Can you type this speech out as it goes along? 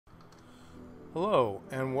Hello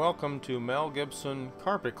and welcome to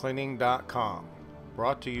MelGibsonCarpetCleaning.com,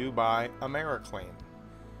 brought to you by AmeriClean.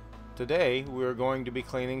 Today we are going to be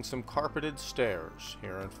cleaning some carpeted stairs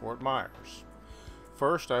here in Fort Myers.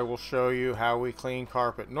 First I will show you how we clean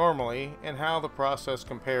carpet normally and how the process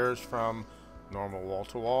compares from normal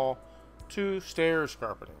wall-to-wall to stairs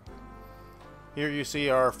carpeting. Here you see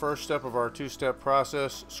our first step of our two-step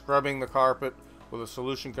process, scrubbing the carpet with a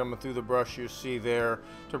solution coming through the brush you see there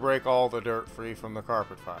to break all the dirt free from the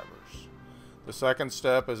carpet fibers. The second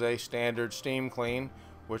step is a standard steam clean,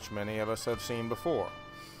 which many of us have seen before.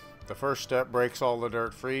 The first step breaks all the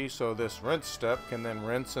dirt free, so this rinse step can then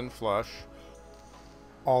rinse and flush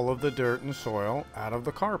all of the dirt and soil out of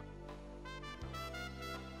the carpet.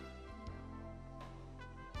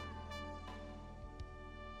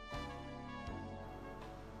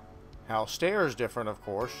 How stairs different, of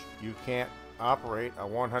course, you can't operate a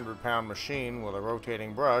 100-pound machine with a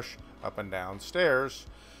rotating brush up and down stairs,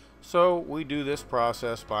 so we do this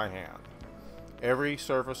process by hand. Every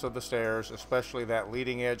surface of the stairs, especially that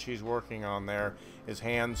leading edge he's working on there, is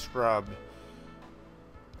hand scrubbed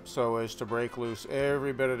so as to break loose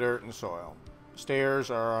every bit of dirt and soil.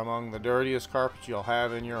 Stairs are among the dirtiest carpets you'll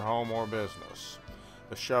have in your home or business.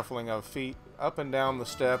 The shuffling of feet up and down the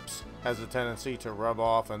steps has a tendency to rub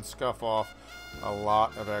off and scuff off a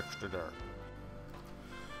lot of extra dirt.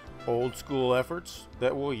 Old school efforts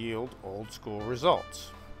that will yield old school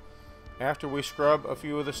results. After we scrub a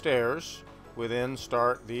few of the stairs, we then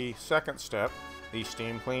start the second step, the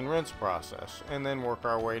steam clean rinse process, and then work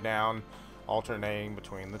our way down, alternating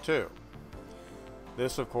between the two.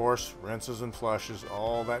 This, of course, rinses and flushes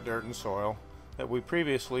all that dirt and soil that we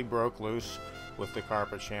previously broke loose with the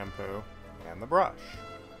carpet shampoo and the brush.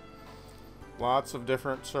 Lots of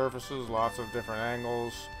different surfaces, lots of different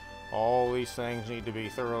angles. All these things need to be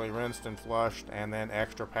thoroughly rinsed and flushed, and then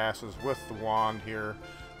extra passes with the wand here,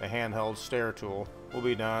 the handheld stair tool, will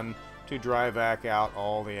be done to dry vac out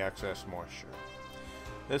all the excess moisture.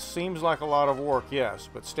 This seems like a lot of work, yes,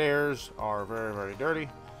 but stairs are very, very dirty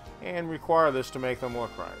and require this to make them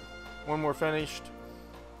look right. When we're finished,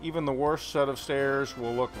 even the worst set of stairs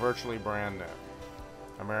will look virtually brand new.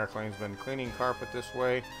 AmeriClean's been cleaning carpet this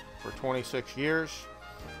way for 26 years,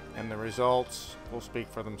 and the results will speak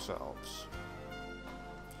for themselves.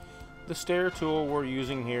 The stair tool we're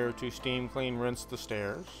using here to steam clean rinse the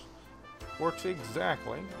stairs works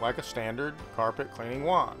exactly like a standard carpet cleaning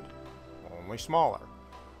wand, only smaller,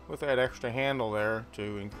 with that extra handle there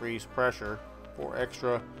to increase pressure for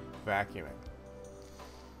extra vacuuming.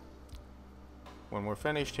 When we're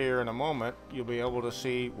finished here in a moment, you'll be able to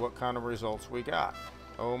see what kind of results we got.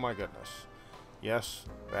 Oh my goodness. Yes,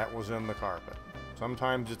 that was in the carpet.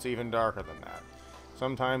 Sometimes it's even darker than that.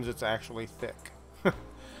 Sometimes it's actually thick.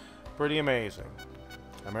 Pretty amazing.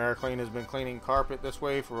 AmeriClean has been cleaning carpet this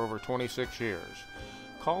way for over 26 years.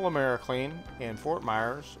 Call AmeriClean in Fort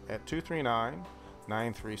Myers at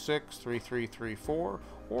 239-936-3334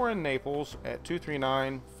 or in Naples at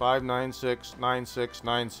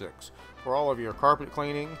 239-596-9696 for all of your carpet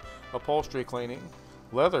cleaning, upholstery cleaning,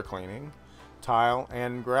 leather cleaning, tile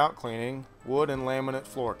and grout cleaning, wood and laminate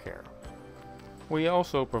floor care. We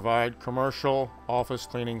also provide commercial office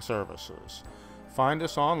cleaning services. Find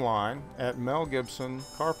us online at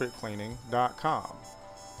MelGibsonCarpetCleaning.com.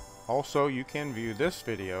 Also, you can view this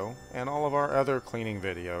video and all of our other cleaning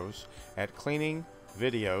videos at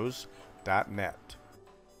cleaningvideos.net.